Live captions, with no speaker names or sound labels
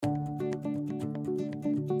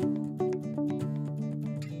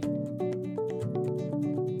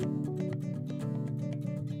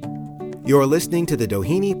You're listening to the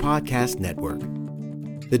Doheny Podcast Network.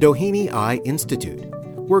 The Doheny Eye Institute,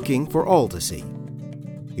 working for all to see.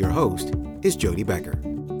 Your host is Jody Becker.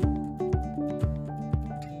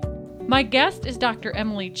 My guest is Dr.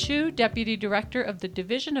 Emily Chu, Deputy Director of the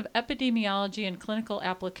Division of Epidemiology and Clinical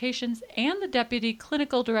Applications and the Deputy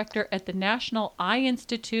Clinical Director at the National Eye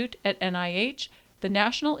Institute at NIH, the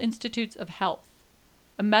National Institutes of Health.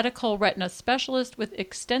 A medical retina specialist with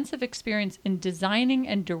extensive experience in designing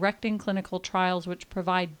and directing clinical trials which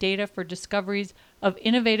provide data for discoveries of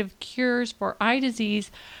innovative cures for eye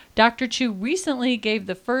disease, Dr. Chu recently gave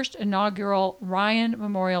the first inaugural Ryan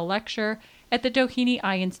Memorial Lecture at the Doheny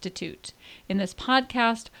Eye Institute. In this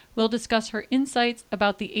podcast, we'll discuss her insights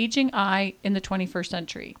about the aging eye in the 21st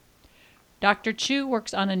century. Dr. Chu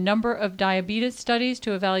works on a number of diabetes studies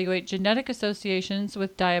to evaluate genetic associations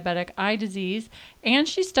with diabetic eye disease, and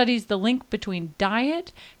she studies the link between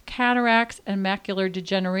diet, cataracts, and macular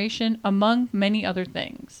degeneration, among many other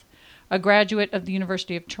things. A graduate of the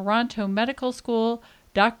University of Toronto Medical School,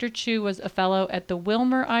 Dr. Chu was a fellow at the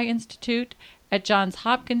Wilmer Eye Institute at Johns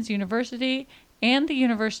Hopkins University and the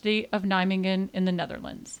University of Nijmegen in the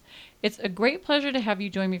Netherlands. It's a great pleasure to have you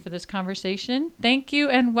join me for this conversation. Thank you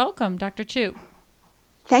and welcome, Dr. Chu.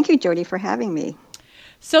 Thank you, Jody, for having me.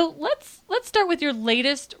 So let's start with your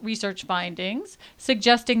latest research findings,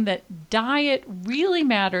 suggesting that diet really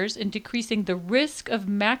matters in decreasing the risk of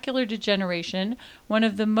macular degeneration, one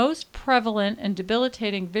of the most prevalent and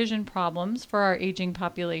debilitating vision problems for our aging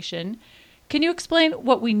population. Can you explain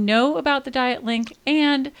what we know about the diet link,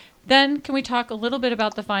 and then can we talk a little bit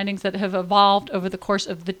about the findings that have evolved over the course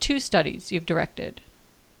of the two studies you've directed?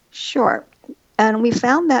 Sure. And we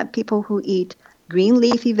found that people who eat green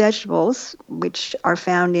leafy vegetables, which are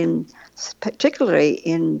found particularly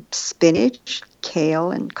in spinach,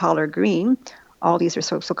 kale, and collard green, all these are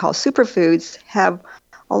so-called superfoods, have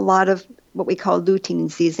a lot of what we call lutein and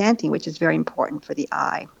zeaxanthin, which is very important for the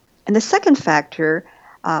eye. And the second factor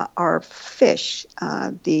are fish.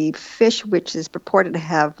 The fish, which is purported to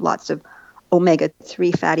have lots of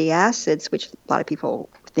omega-3 fatty acids, which a lot of people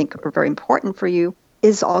think are very important for you,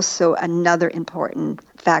 is also another important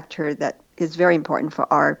factor that is very important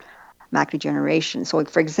for our macular degeneration. So,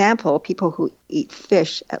 for example, people who eat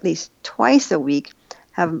fish at least twice a week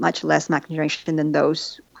have much less macular degeneration than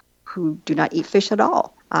those who do not eat fish at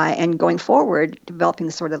all. And going forward, developing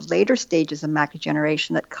the sort of later stages of macular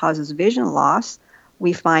degeneration that causes vision loss,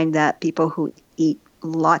 we find that people who eat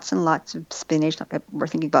lots and lots of spinach, we're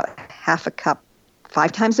thinking about half a cup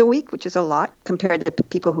 5 times a week, which is a lot, compared to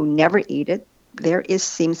people who never eat it,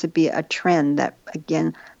 seems to be a trend that,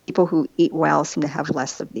 again, people who eat well seem to have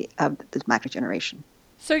less of the macular degeneration.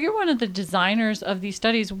 So you're one of the designers of these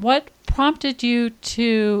studies. What prompted you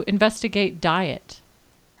to investigate diet?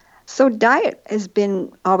 So diet has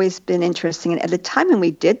always been interesting. And at the time when we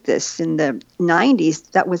did this in the 90s,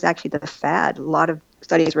 that was actually the fad. A lot of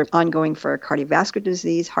studies were ongoing for cardiovascular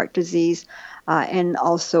disease, heart disease, and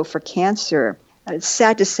also for cancer. It's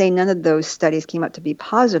sad to say none of those studies came out to be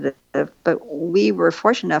positive, but we were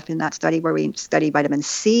fortunate enough in that study where we studied vitamin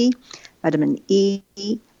C, vitamin E,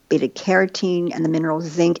 beta-carotene, and the minerals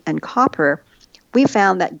zinc and copper. We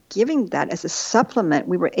found that giving that as a supplement,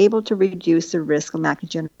 we were able to reduce the risk of macular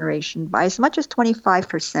degeneration by as much as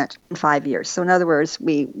 25% in 5 years. So in other words,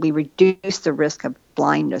 we reduced the risk of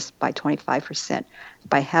blindness by 25%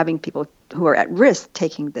 by having people who are at risk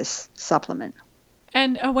taking this supplement.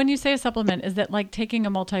 And when you say a supplement, is that like taking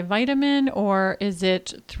a multivitamin, or is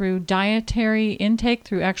it through dietary intake,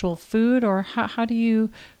 through actual food, or how do you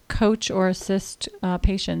coach or assist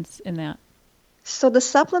patients in that? So the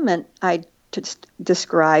supplement I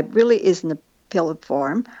describe really is in the pill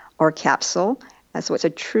form or capsule. So it's a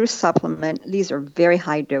true supplement. These are very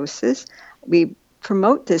high doses. We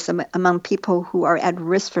promote this among people who are at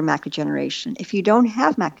risk for macular degeneration. If you don't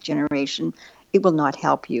have macular degeneration, it will not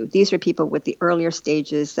help you. These are people with the earlier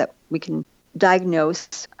stages that we can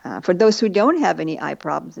diagnose. For those who don't have any eye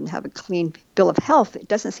problems and have a clean bill of health, it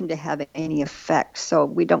doesn't seem to have any effect. So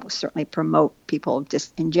we don't certainly promote people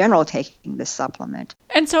just in general taking this supplement.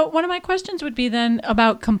 And so one of my questions would be then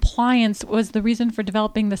about compliance. Was the reason for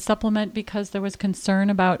developing the supplement because there was concern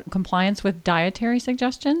about compliance with dietary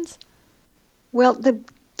suggestions? Well, the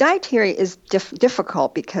dietary is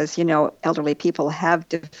difficult because, elderly people have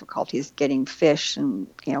difficulties getting fish and,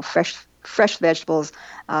 fresh vegetables,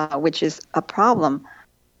 which is a problem.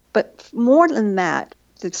 But more than that,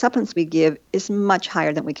 the supplements we give is much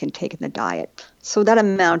higher than we can take in the diet. So that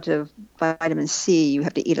amount of vitamin C, you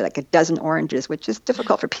have to eat like a dozen oranges, which is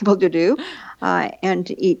difficult for people to do, and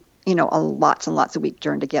to eat lots and lots of wheat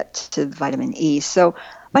germ to get to vitamin E. So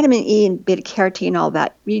vitamin E and beta carotene, all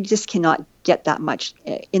that, we just cannot get that much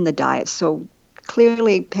in the diet. So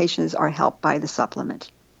clearly patients are helped by the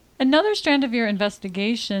supplement. Another strand of your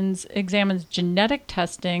investigations examines genetic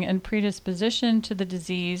testing and predisposition to the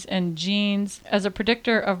disease and genes as a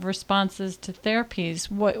predictor of responses to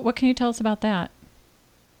therapies. What can you tell us about that?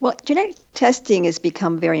 Well, genetic testing has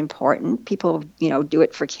become very important. People, do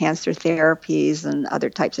it for cancer therapies and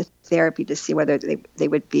other types of therapy to see whether they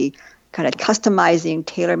would be kind of customizing,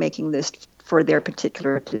 tailor-making this for their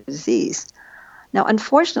particular disease. Now,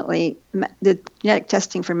 unfortunately, the genetic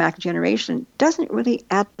testing for macular degeneration doesn't really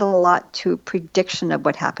add a lot to prediction of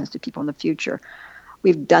what happens to people in the future.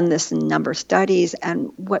 We've done this in a number of studies,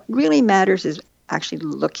 and what really matters is actually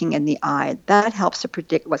looking in the eye. That helps to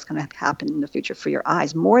predict what's going to happen in the future for your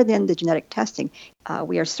eyes, more than the genetic testing.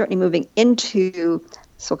 We are certainly moving into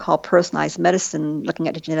so-called personalized medicine, looking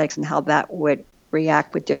at the genetics and how that would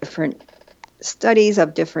react with different studies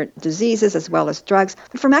of different diseases as well as drugs.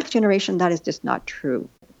 But for macular degeneration, that is just not true.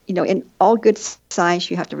 In all good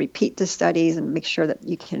science, you have to repeat the studies and make sure that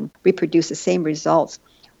you can reproduce the same results.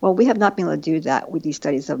 Well, we have not been able to do that with these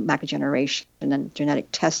studies of macular degeneration and genetic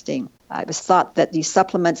testing. It was thought that these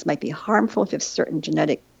supplements might be harmful if you have certain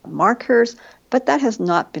genetic markers, but that has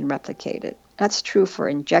not been replicated. That's true for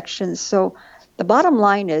injections. So the bottom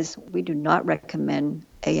line is we do not recommend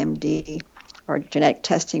AMD or genetic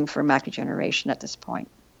testing for macular degeneration at this point.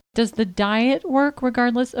 Does the diet work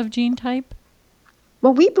regardless of gene type?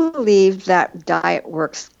 Well, we believe that diet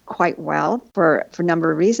works quite well for a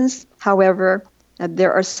number of reasons. However,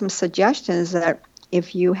 there are some suggestions that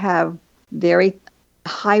if you have very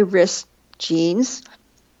high-risk genes,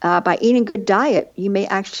 by eating a good diet, you may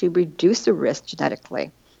actually reduce the risk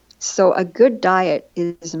genetically. So a good diet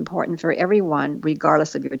is important for everyone,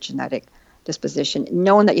 regardless of your genetic disposition.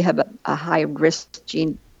 Knowing that you have a high-risk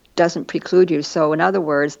gene doesn't preclude you. So in other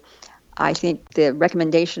words, I think the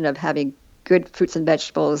recommendation of having good fruits and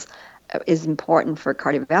vegetables is important for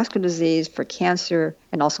cardiovascular disease, for cancer,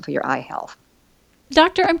 and also for your eye health.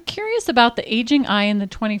 Doctor, I'm curious about the aging eye in the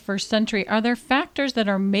 21st century. Are there factors that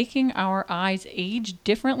are making our eyes age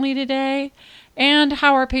differently today? And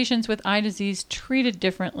how are patients with eye disease treated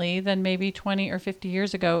differently than maybe 20 or 50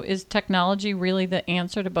 years ago? Is technology really the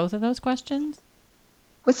answer to both of those questions?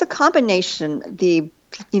 Well, it's a combination.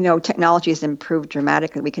 Technology has improved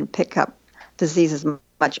dramatically. We can pick up diseases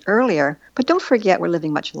much earlier, but don't forget we're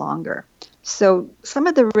living much longer. So some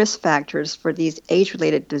of the risk factors for these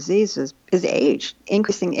age-related diseases is age.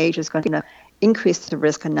 Increasing age is going to increase the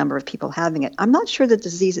risk of a number of people having it. I'm not sure the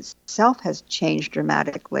disease itself has changed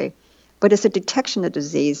dramatically, but it's a detection of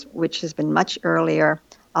disease, which has been much earlier.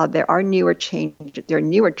 There are newer changes. There are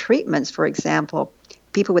newer treatments. For example,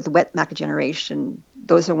 people with wet macular degeneration,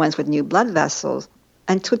 those are ones with new blood vessels,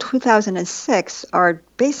 until 2006 are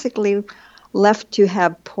basically left to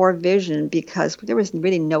have poor vision because there was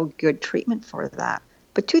really no good treatment for that.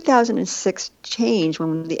 But 2006 changed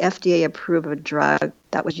when the FDA approved a drug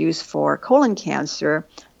that was used for colon cancer,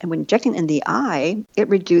 and when injecting in the eye, it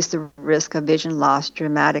reduced the risk of vision loss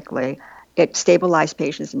dramatically. It stabilized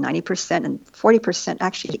patients 90%, and 40%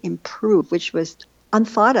 actually improved, which was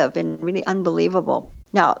unthought of and really unbelievable.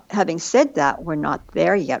 Now, having said that, we're not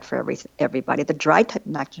there yet for everybody. The dry type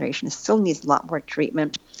macular degeneration still needs a lot more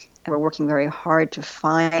treatment, and we're working very hard to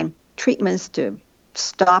find treatments to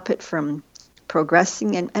stop it from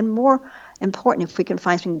progressing. And more important, if we can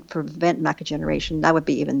find something to prevent macular degeneration, that would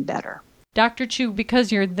be even better. Dr. Chu,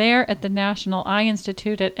 because you're there at the National Eye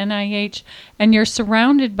Institute at NIH, and you're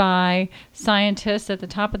surrounded by scientists at the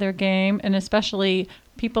top of their game, and especially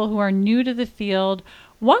people who are new to the field,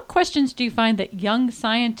 what questions do you find that young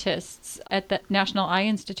scientists at the National Eye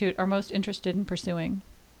Institute are most interested in pursuing?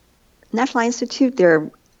 National Eye Institute, they're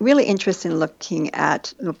really interested in looking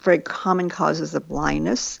at very common causes of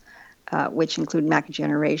blindness, which include macular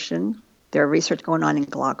degeneration. There are research going on in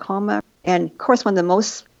glaucoma. And of course, one of the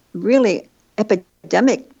most really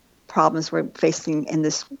epidemic problems we're facing in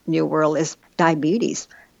this new world is diabetes.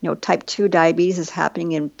 Type 2 diabetes is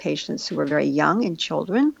happening in patients who are very young, in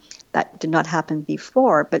children. That did not happen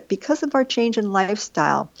before. But because of our change in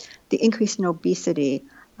lifestyle, the increase in obesity,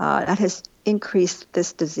 that has increased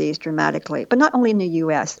this disease dramatically. But not only in the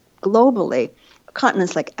U.S., globally,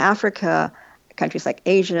 continents like Africa, countries like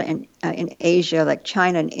Asia, and in Asia, like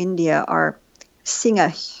China and India, are seeing a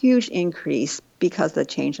huge increase because of the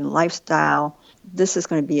change in lifestyle. This is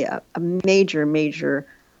going to be a major, major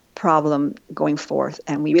problem going forth,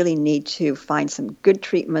 and we really need to find some good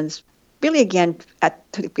treatments, really, again,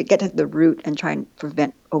 to get to the root and try and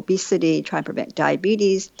prevent obesity, try and prevent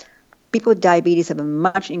diabetes, people with diabetes have a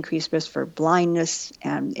much increased risk for blindness,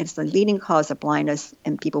 and it's the leading cause of blindness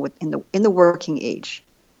in people in the working age.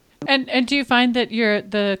 And do you find that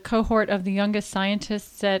the cohort of the youngest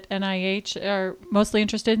scientists at NIH are mostly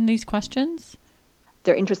interested in these questions?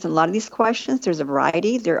 They're interested in a lot of these questions. There's a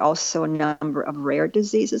variety. There are also a number of rare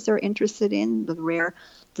diseases they're interested in, the rare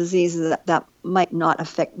diseases that might not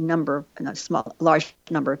affect large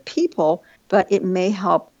number of people, but it may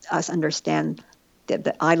help us understand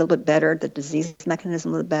the eye a little bit better, the disease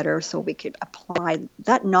mechanism a little better, so we could apply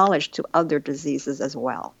that knowledge to other diseases as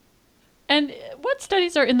well. And what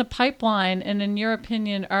studies are in the pipeline and, in your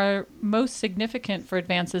opinion, are most significant for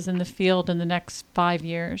advances in the field in the next 5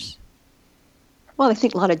 years? Well, I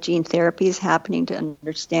think a lot of gene therapy is happening to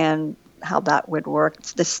understand how that would work.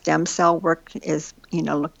 The stem cell work is,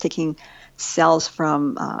 taking cells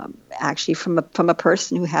from a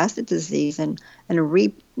person who has the disease and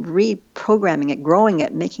reprogramming it, growing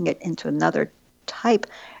it, making it into another type.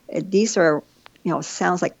 These are,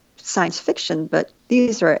 sounds like science fiction, but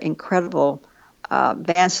these are incredible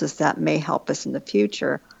advances that may help us in the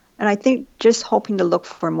future. And I think just hoping to look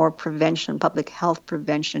for more prevention, public health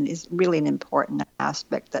prevention, is really an important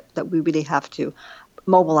aspect that we really have to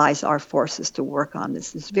mobilize our forces to work on.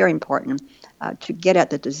 This is very important to get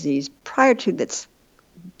at the disease prior to its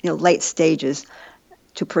late stages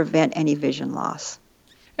to prevent any vision loss.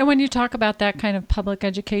 And when you talk about that kind of public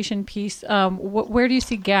education piece, where do you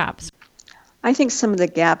see gaps? I think some of the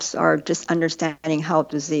gaps are just understanding how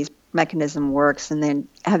disease mechanism works, and then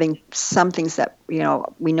having some things that we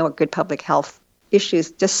know are good public health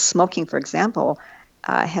issues. Just smoking, for example,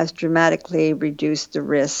 has dramatically reduced the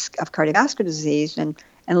risk of cardiovascular disease, and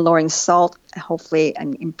lowering salt hopefully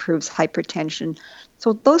improves hypertension.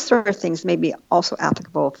 So those sort of things may be also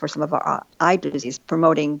applicable for some of our eye disease,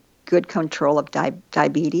 promoting good control of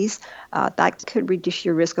diabetes. That could reduce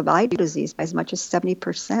your risk of eye disease by as much as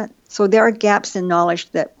 70%. So there are gaps in knowledge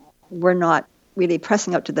that we're not really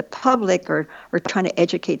pressing out to the public or trying to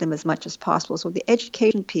educate them as much as possible. So the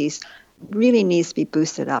education piece really needs to be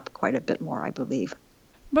boosted up quite a bit more, I believe.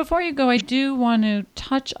 Before you go, I do want to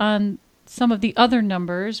touch on some of the other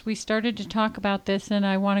numbers. We started to talk about this, and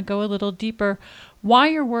I want to go a little deeper. Why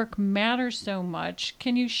your work matters so much.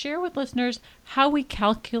 Can you share with listeners how we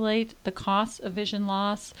calculate the costs of vision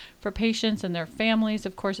loss for patients and their families?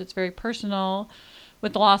 Of course, it's very personal,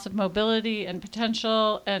 with the loss of mobility and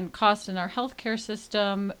potential and cost in our healthcare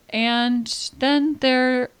system. And then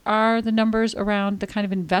there are the numbers around the kind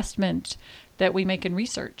of investment that we make in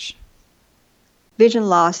research. Vision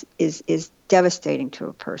loss is devastating to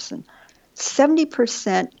a person.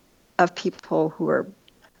 70% of people who are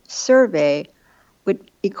surveyed would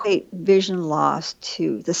equate vision loss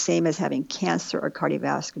to the same as having cancer or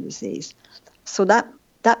cardiovascular disease. So that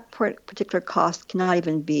particular cost cannot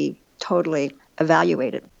even be totally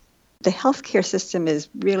evaluated. The healthcare system is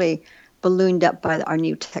really ballooned up by our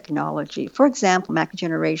new technology. For example, macular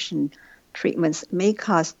degeneration treatments may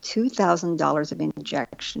cost $2,000 of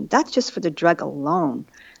injection. That's just for the drug alone.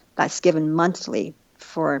 That's given monthly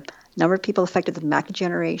for a number of people affected with macular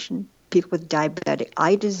degeneration, people with diabetic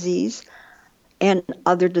eye disease, and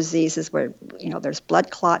other diseases where there's blood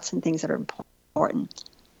clots and things that are important.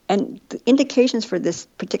 And the indications for this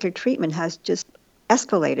particular treatment has just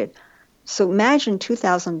escalated. So imagine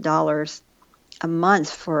 $2,000 a month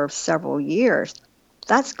for several years.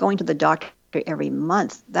 That's going to the doctor every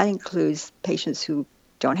month. That includes patients who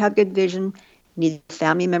don't have good vision, need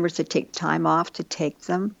family members to take time off to take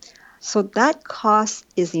them. So that cost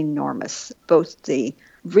is enormous, both the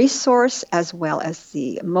resource as well as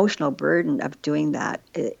the emotional burden of doing that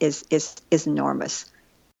is enormous.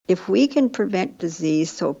 If we can prevent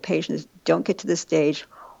disease so patients don't get to the stage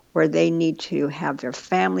where they need to have their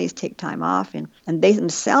families take time off and they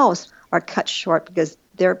themselves are cut short because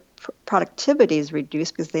their productivity is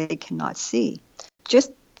reduced because they cannot see.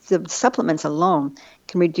 Just the supplements alone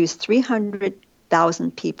can reduce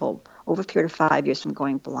 300,000 people over a period of 5 years from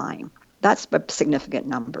going blind. That's a significant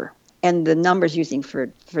number. And the numbers using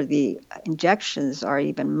for the injections are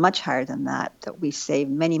even much higher than that we save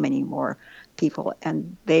many, many more people.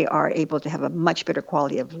 And they are able to have a much better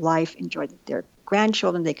quality of life, enjoy their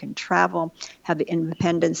grandchildren, they can travel, have the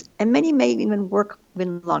independence, and many may even work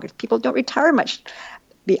even longer. People don't retire much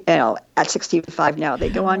at 65 now. They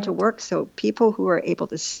go on to work. So people who are able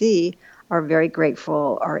to see are very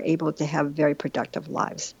grateful, are able to have very productive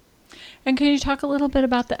lives. And can you talk a little bit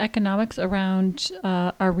about the economics around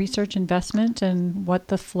our research investment and what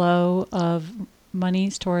the flow of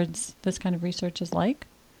monies towards this kind of research is like?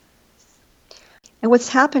 And what's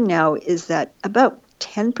happened now is that about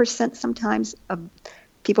 10% sometimes of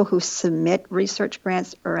people who submit research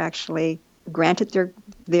grants are actually granted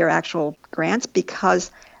their actual grants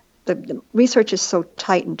because the research is so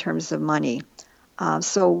tight in terms of money.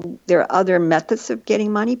 So there are other methods of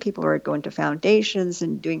getting money. People are going to foundations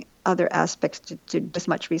and doing other aspects to do as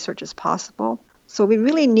much research as possible. So we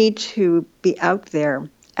really need to be out there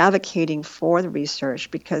advocating for the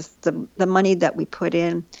research because the money that we put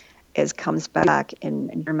in comes back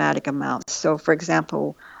in dramatic amounts. So, for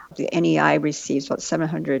example, the NEI receives about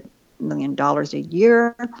 $700 million a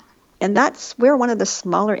year. And we're one of the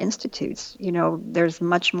smaller institutes. There's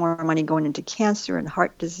much more money going into cancer and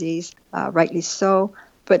heart disease, rightly so.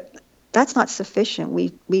 But that's not sufficient.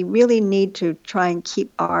 We really need to try and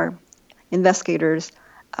keep our investigators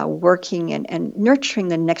working and nurturing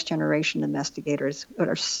the next generation of investigators that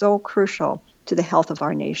are so crucial to the health of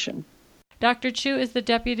our nation. Dr. Chu is the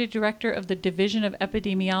Deputy Director of the Division of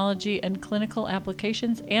Epidemiology and Clinical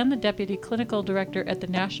Applications and the Deputy Clinical Director at the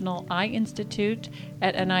National Eye Institute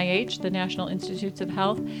at NIH, the National Institutes of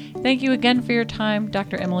Health. Thank you again for your time,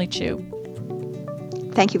 Dr. Emily Chu.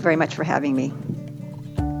 Thank you very much for having me.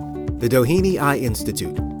 The Doheny Eye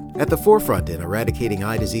Institute, at the forefront in eradicating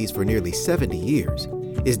eye disease for nearly 70 years,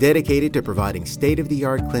 is dedicated to providing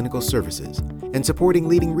state-of-the-art clinical services and supporting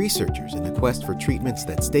leading researchers in the quest for treatments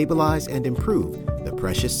that stabilize and improve the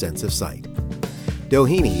precious sense of sight.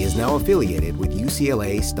 Doheny is now affiliated with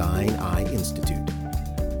UCLA Stein Eye Institute.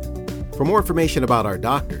 For more information about our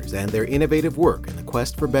doctors and their innovative work in the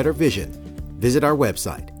quest for better vision, visit our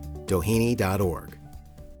website, doheny.org.